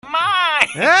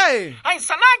Hey! Hey,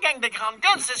 salut la gang de Grandes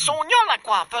Gueules, c'est Sonia, la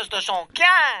coiffeuse de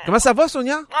Jonquière. Comment ça va,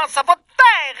 Sonia? Ah, ça va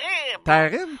terrible.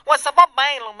 Terrible? Ouais, ça va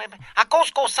bien, là, mais à cause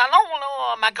qu'au salon,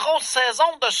 là, ma grosse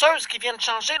saison de ceuses qui viennent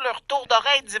changer leur tour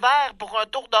d'oreille d'hiver pour un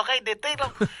tour d'oreille d'été, là,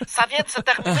 ça vient de se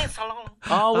terminer, ça, là.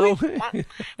 Ah oui? Ouais.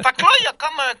 Fait que là, il y a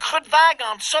comme un creux de vague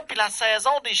entre ça puis la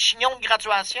saison des chignons de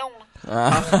graduation, là.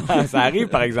 Ah, ça arrive,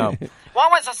 par exemple.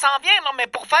 Ouais, ça s'en vient, là, mais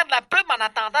pour faire de la pub en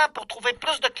attendant, pour trouver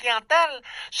plus de clientèle,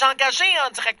 j'ai engagé un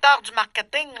directeur du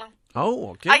marketing, là.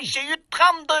 Oh, OK. Hey, j'ai eu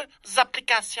 32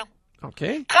 applications. OK.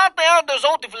 31 d'eux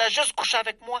autres, ils voulaient juste coucher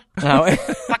avec moi. Ah ouais?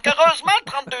 Fait qu'heureusement,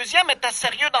 le 32e était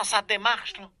sérieux dans sa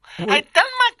démarche, là. Elle est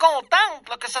tellement contente,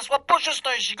 là, que ça soit pas juste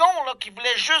un gigon, là, qui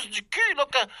voulait juste du cul, là,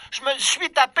 que je me le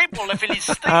suis tapé pour le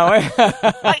féliciter. Ah ouais?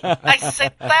 Hey,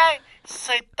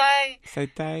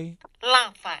 C'était...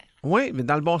 l'enfer. Oui, mais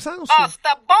dans le bon sens. Ah,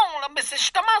 c'était bon, là, mais c'est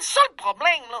justement ça le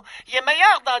problème, là. Il est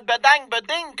meilleur dans le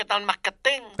bedang-beding que dans le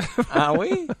marketing. Ah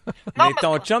oui? Non, mais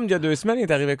ton chum, il y a 2 semaines, il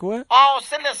est arrivé quoi? Ah, on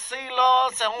s'est laissé, là.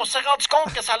 On s'est rendu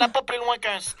compte que ça allait pas plus loin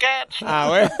qu'un sketch. Ah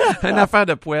ouais? Une affaire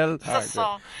de poêle. C'est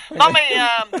ça. Non, mais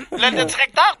le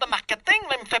directeur de marketing,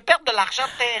 là, il me fait perdre de l'argent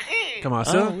terrible. Comment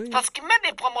ça? Ah oui. Parce qu'il met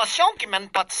des promotions qui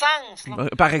mènent pas de sens, là.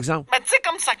 Par exemple. Mais tu sais,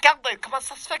 comme sa carte de... Comment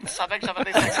ça se fait que tu savais que j'avais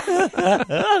des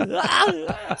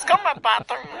C'est comme un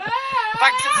pattern.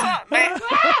 Fait que c'est ça. Mais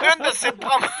une de ces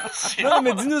promotions... Non,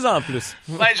 mais dis-nous en plus.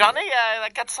 Ben, j'en ai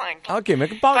 4-5. OK, mais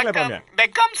part avec la Fait que, première.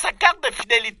 ben, comme sa carte de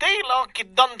fidélité, là, qui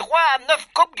te donne droit à 9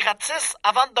 coupes gratis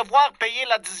avant de devoir payer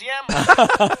la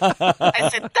 10e. Hey,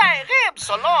 c'est terrible,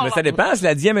 ça, là. Mais là. ça dépend, si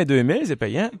la 10e est 2000, c'est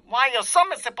payant. Ouais, il y a ça,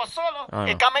 mais c'est pas ça, là. Ah.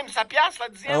 Il y a quand même sa pièce, la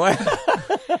 10e. Ah ouais?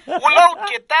 Ou l'autre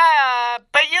qui était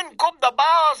payer une coupe de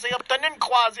base et obtenir une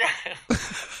croisière.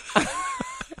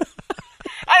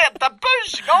 Hey, t'as peu le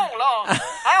gigon, là.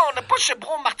 Hein, on n'est pas chez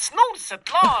Bro Martineau, c'est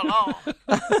là.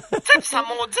 Tu sais, sa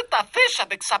maudite affiche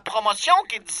avec sa promotion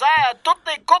qui disait toutes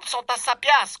les coupes sont à sa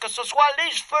pièce, que ce soit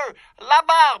les cheveux, la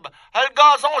barbe, le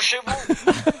gazon chez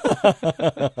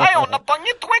vous. Hey, on a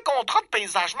pogné 3 contrats de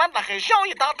paysagement de la région.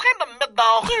 Il est en train de me mettre dans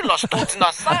la rue, là, c'est tout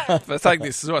innocent. Fait ça avec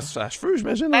des ciseaux à cheveux,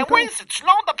 j'imagine. Ben encore. oui, c'est-tu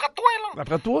long d'après toi, là?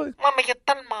 D'après toi? Ouais, mais il est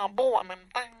tellement beau en même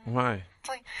temps. Ouais.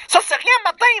 T'sais. Ça, c'est rien.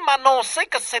 Matin, il m'a annoncé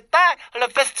que c'était le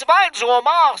festival du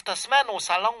homard cette semaine au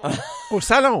salon. Au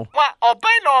salon? Ouais, on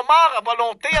paye le homard à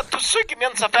volonté à tous ceux qui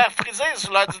viennent se faire friser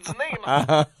sur l'heure du dîner.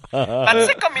 Là. Ben, tu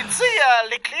sais, comme il dit,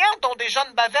 les clientes ont des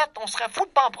jeunes bavettes. On serait fou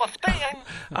de pas en profiter. Hein.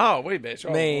 Ah oui, ben je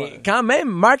Mais quand même,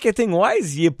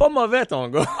 marketing-wise, il est pas mauvais, ton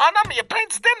gars. Ah non, mais il y a plein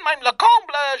d'idées de même. Le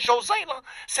comble, José, là,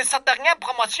 c'est sa dernière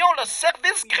promotion, le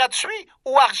service gratuit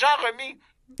ou argent remis.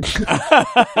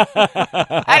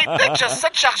 Hey, dès que j'essaie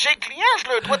de charger le client, je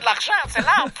leur dois de l'argent. C'est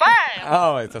l'enfer.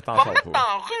 Ah ouais, ça t'en Va fait me mettre pas.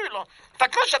 en rue, là. Fait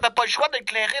que là, j'avais pas le choix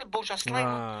d'éclairer le beau Jocelyn.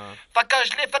 Ah. Fait que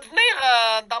je l'ai fait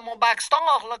venir dans mon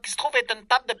backstore, là, qui se trouve être une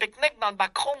table de pique-nique dans le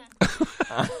backroom.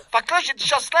 Fait que là, j'ai dit,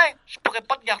 Jocelyn, je pourrais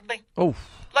pas te garder. Oh.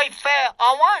 Là, il fait,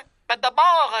 ah ouais? Ben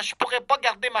d'abord, je pourrais pas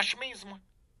garder ma chemise, moi.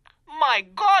 My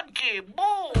God, qui est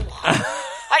beau!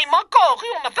 Il m'a encore eu,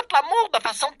 on a fait l'amour de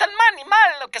façon tellement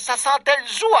animale là, que ça sentait le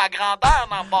zoo à grandeur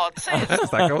dans le bâtisse.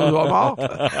 C'est à cause du homard.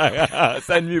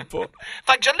 Ça nuit pas.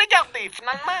 Fait que je l'ai gardé,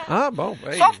 finalement. Ah bon,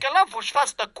 hey. Sauf que là, faut que je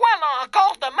fasse de quoi, là?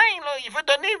 Encore demain, là, il veut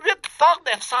donner 8 Ford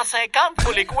F-150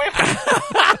 pour les Gueules.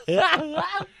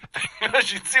 Là,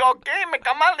 j'ai dit, OK, mais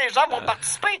comment les gens vont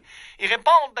participer? Ils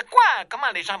répondent, de quoi? Comment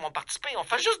les gens vont participer? On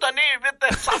fait juste donner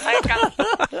 8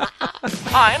 F-150.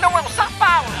 Ah, anyway, on s'en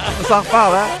reparle. On s'en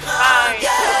reparle, hein? Bye.